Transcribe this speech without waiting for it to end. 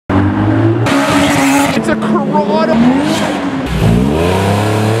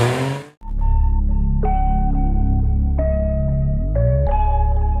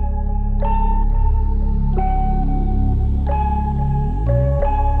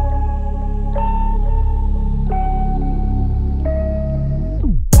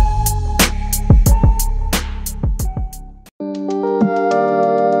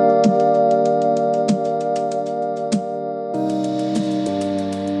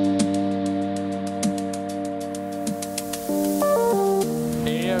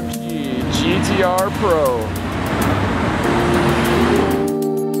GTR Pro.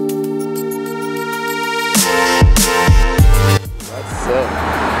 That's sick.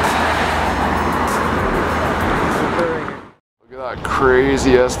 Look at that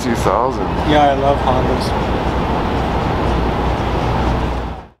crazy S2000. Yeah, I love Hondas.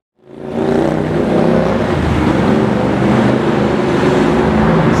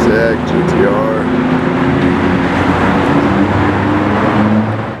 Sick GTR.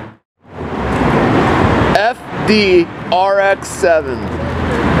 The RX-7.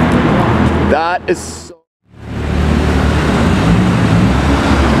 That is so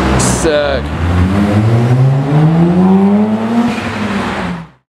sick.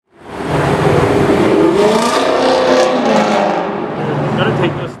 Gotta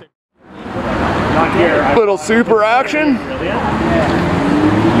take those things. Not here. Little super action. There's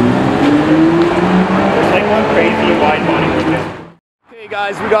like one crazy wide body with this. Okay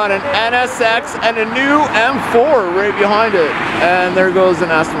guys, we got an Nsx'S and a new M4 right behind it. And there goes an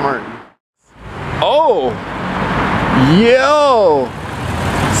Aston Martin. Oh! Yo!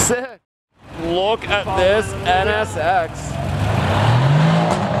 Sick! Look at this Nsx'S.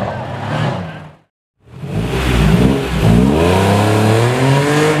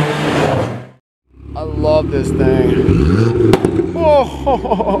 I love this thing.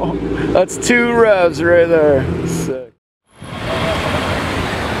 Oh! That's 2 Revs right there. Sick.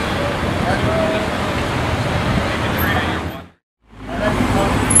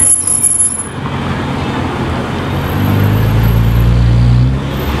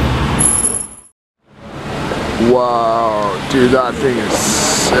 Wow, dude, that thing is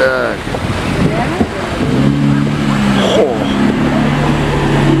sick. Oh.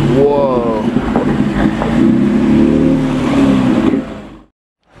 Whoa.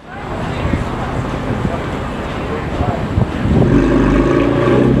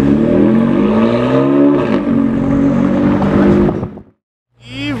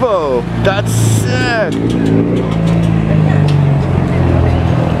 Evo, that's sick.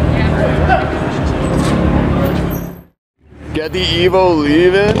 Get the Evo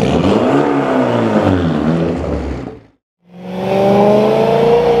leaving.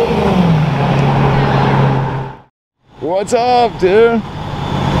 What's up, dude?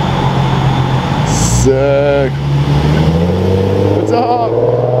 Sick. What's up?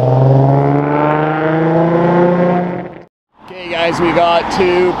 Okay guys, we got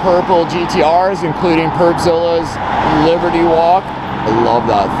 2 purple GTRs, including Perpzilla's Liberty Walk. I love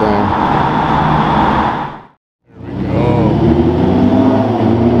that thing.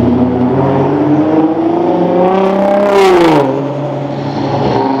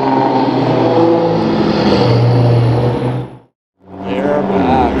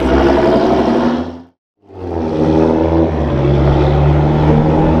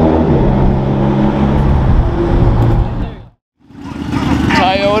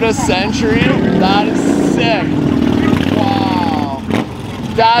 Century, that is sick. Wow,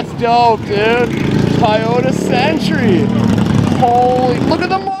 that's dope, dude. Toyota Century. Holy, look at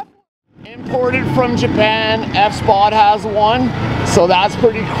the muffler. Imported from Japan. F-Spot has one, so that's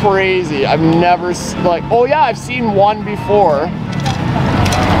pretty crazy. I've never like, oh yeah, I've seen one before.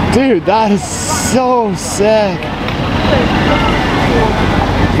 Dude, that is so sick.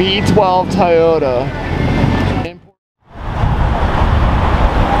 V12 Toyota.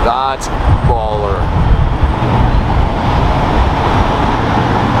 That's baller.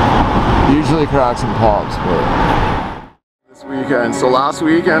 Usually cracks and pops, but this weekend. So last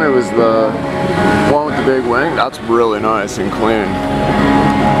weekend it was the one with the big wing. That's really nice and clean.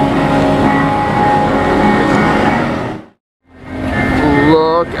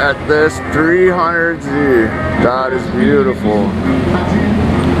 Look at this 300Z. That is beautiful.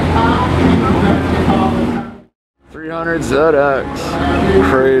 300ZX.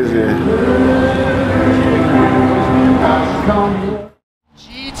 Crazy.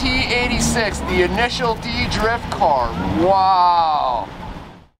 GT86, the initial D drift car. Wow.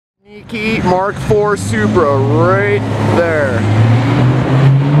 Sneaky Mark IV Supra right there.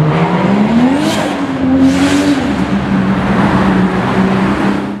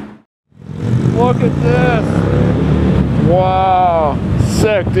 Look at this. Wow.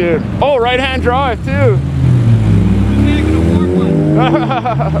 Sick, dude. Oh, right-hand drive, too.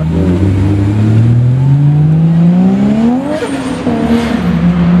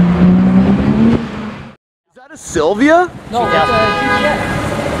 Is that a Sylvia? No,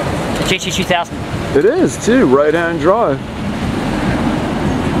 it's a GT 2000. It is, too. Right-hand drive.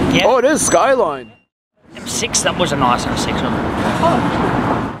 Yeah. Oh, it is Skyline. M6, that was a nice M6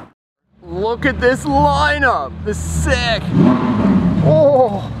 one. Look at this lineup. This is sick.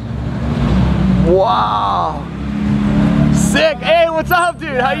 Oh. Wow. Sick. Hey, what's up,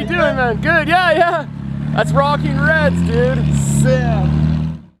 dude? How you doing, man? Good. Yeah. That's rocking Reds, dude. Sick.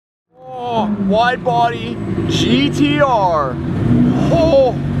 Oh, wide body GTR.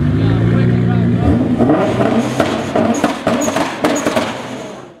 Oh.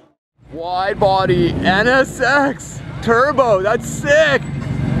 Wide body Nsx'S turbo. That's sick.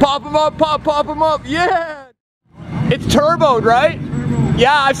 Pop them up, pop them up. Yeah. It's turboed, right?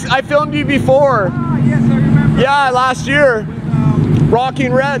 Yeah, I filmed you before. Yes, I remember. Yeah, last year.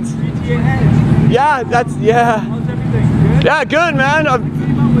 Rocking Reds. Yeah, that's, yeah. How's everything? Good? Yeah, good, man.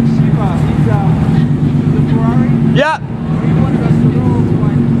 Came up with Shiva. He's a Ferrari. Yeah. He won the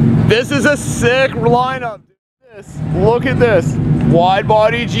one. This is a sick lineup. Look at this. Wide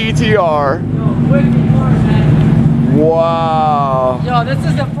body GTR. Wow. Yo, this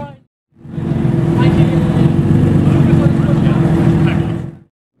is the front.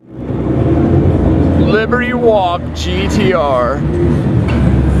 Liberty Walk GTR.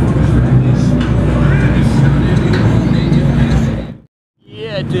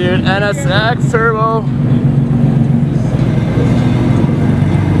 Yeah, dude. Nsx'S turbo.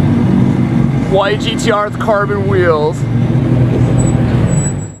 White GTR with carbon wheels.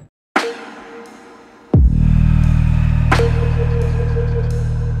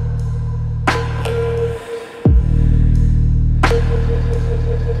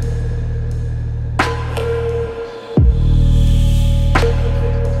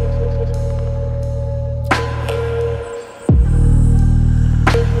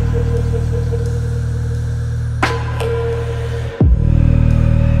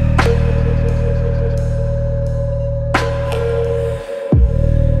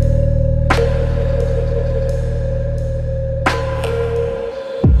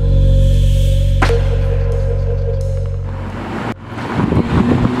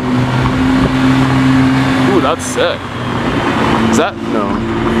 That's sick. Is that? No.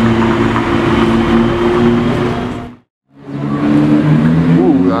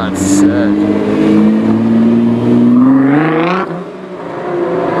 Ooh, that's sick.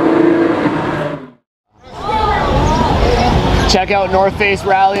 Check out North Face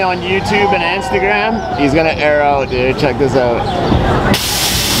Rally on YouTube and Instagram. He's gonna air out, dude. Check this out.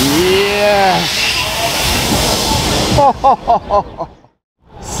 Yeah.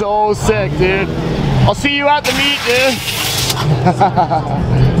 So sick, dude. I'll see you at the meet, dude.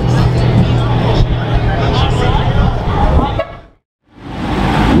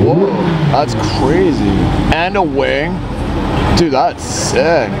 Whoa, that's crazy. And a wing. Dude, that's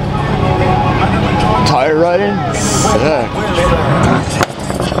sick. Tire riding? Sick.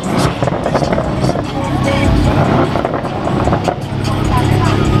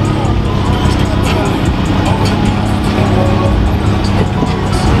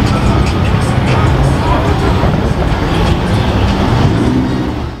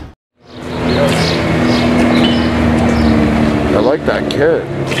 I like that kit.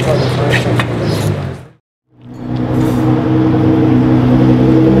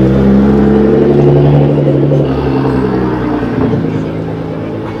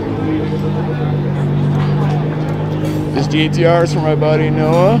 This GTR's for my buddy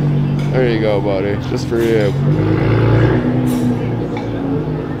Noah. There you go, buddy. Just for you.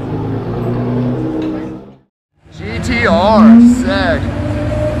 GTR, sick.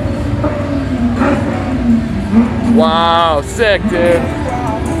 Wow, sick, dude.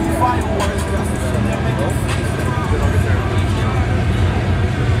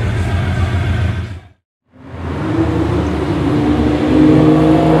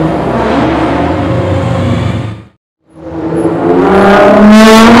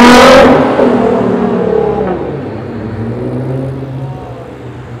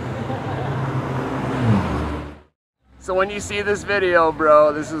 So when you see this video,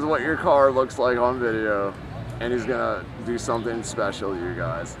 bro, this is what your car looks like on video. And he's gonna do something special to you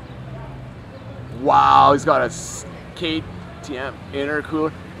guys. Wow, he's got a KTM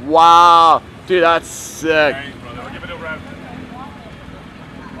intercooler. Wow, dude, that's sick. Thanks, brother. I'll give it a rev.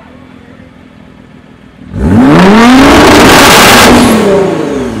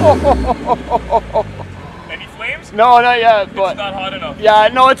 Any flames? No, not yet, but It's not hot enough. yeah,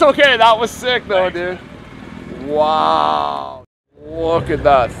 no, it's okay. That was sick though, dude. Wow. Look at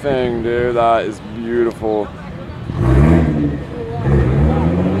that thing, dude. That is beautiful.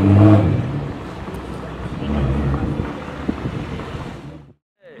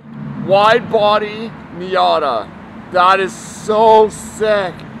 Wide body Miata. That is so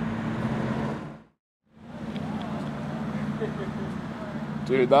sick.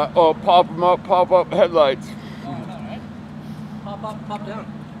 Dude, that, oh, pop up headlights. Pop up, pop down.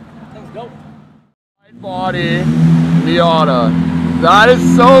 Thing's dope. Wide body Miata. That is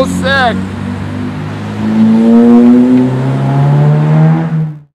so sick.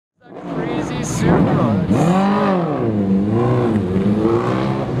 Crazy Supra.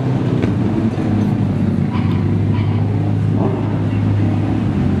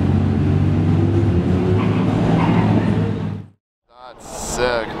 That's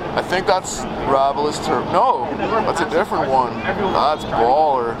sick. I think that's Revs Turbo. No, that's a different one. That's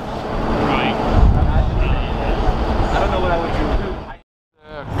baller. I don't know what I would do.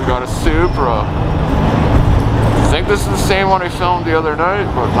 We got a Supra. I think this is the same one I filmed the other night,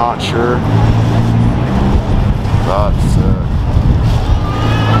 but not sure. That's sick.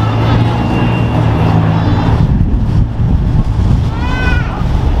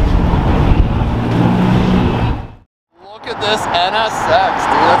 Look at this Nsx'S,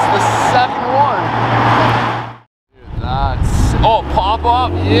 dude. That's the second one. Dude, that's... Oh, pop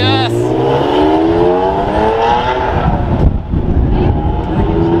up? Yes!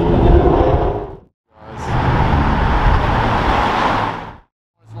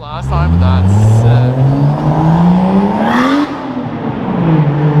 Last time, but that's sick.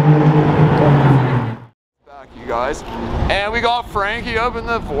 Back, you guys. And we got Frankie up in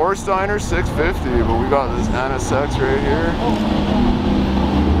the Vorsteiner 650, but we got this Nsx'S right here.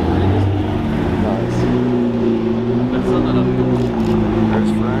 Nice.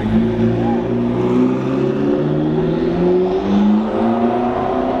 There's Frankie.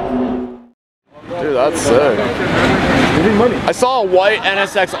 Dude, that's sick. I saw a white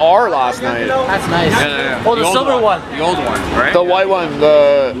Nsx'S last night. That's nice. Yeah. Oh, the silver one. The old one, right? The white one,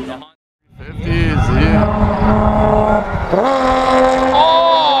 the 50s, yeah.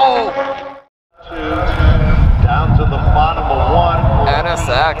 Oh! Down to the bottom of one.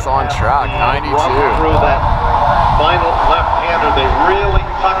 Nsx'S on track, 92. Through that final left-hander, they really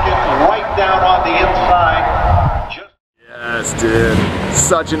tuck it right down on the inside. Yes, dude.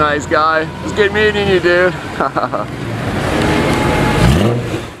 Such a nice guy. It was good meeting you, dude.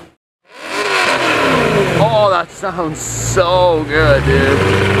 Oh, that sounds so good,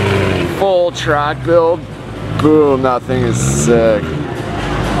 dude. Full track build. Boom, that thing is sick.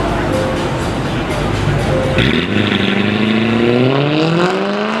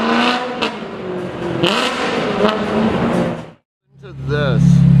 Listen to this.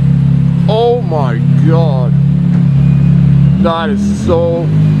 Oh my god. That is so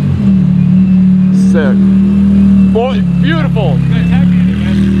sick. Boy, beautiful.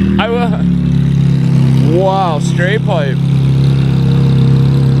 I will. Wow, straight pipe.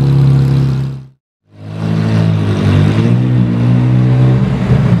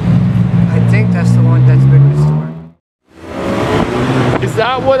 I think that's the one that's been restored. Is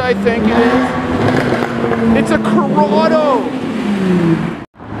that what I think it is? It's a Corrado.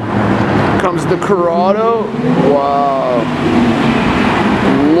 Comes the Corrado. Wow.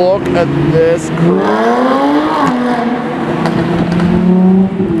 Look at this Corrado.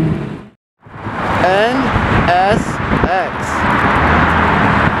 Nsx'S.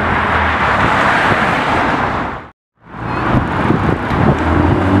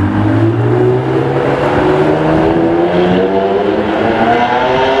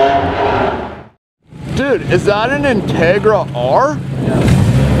 Dude, is that an Integra R? Yeah.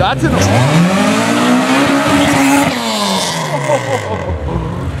 That's an R.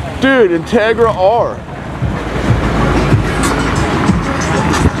 Dude, Integra R.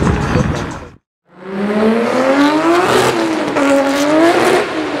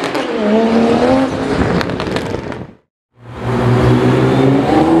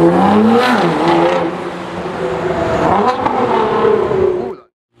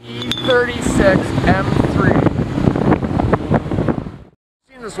 M3.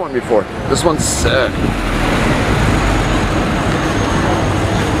 Seen this one before. This one's sick.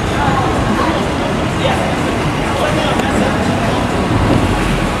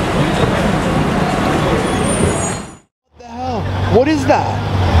 What the hell? What is that?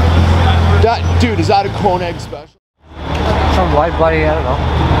 That dude, is that a Koenig special? Some wide body, I don't know.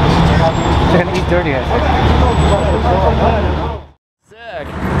 An E30, I think. Sick.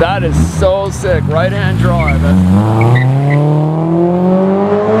 That is so sick. Right hand drive.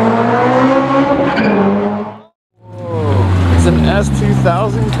 Whoa. It's an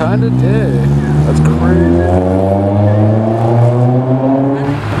S2000 kind of day. That's crazy.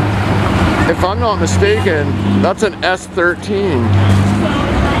 If I'm not mistaken, that's an S13.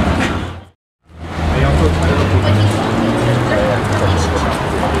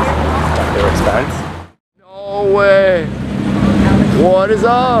 No way. What is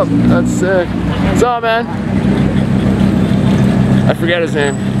up? That's sick. What's up, man? I forget his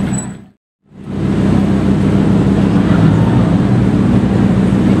name.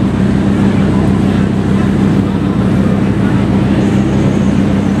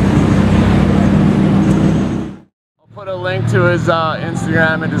 I'll put a link to his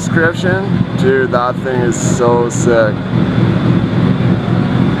Instagram in the description. Dude, that thing is so sick.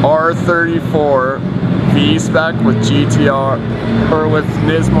 R34 V-Spec with GTR, or with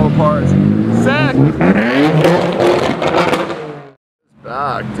Nismo parts. Sick! It's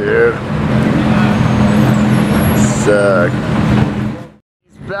back, dude. Sick.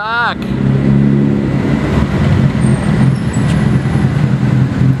 He's back!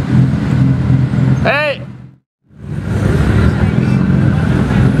 Hey!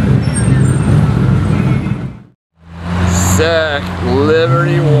 Sick.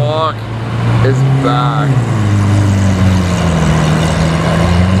 Liberty Walk is back.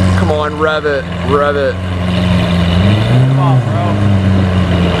 Come on, rev it, rev it. Come on, bro.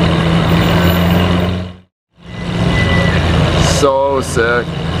 So sick.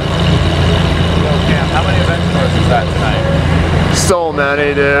 Yo, Cam, how many event cars is that tonight? So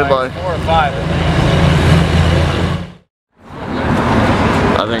many, dude. Like 4 or 5, I think.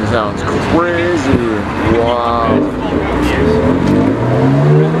 That thing sounds crazy. Wow.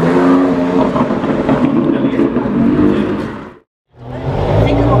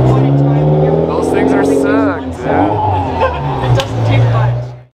 Those things are sick, dude. It doesn't take much.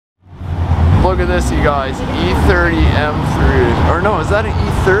 Look at this, you guys. E30 M3. Or no, is that an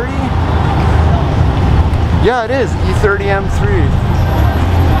E30? Yeah, it is. E30 M3.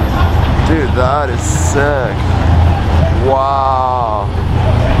 Dude, that is sick. Wow.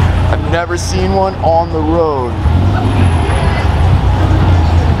 I've never seen one on the road.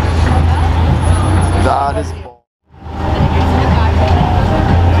 That is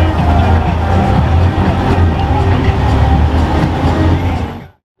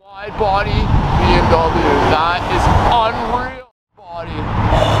wide body BMW. That is unreal body.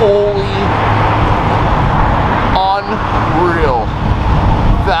 Holy unreal.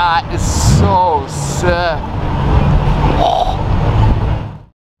 That is so sick.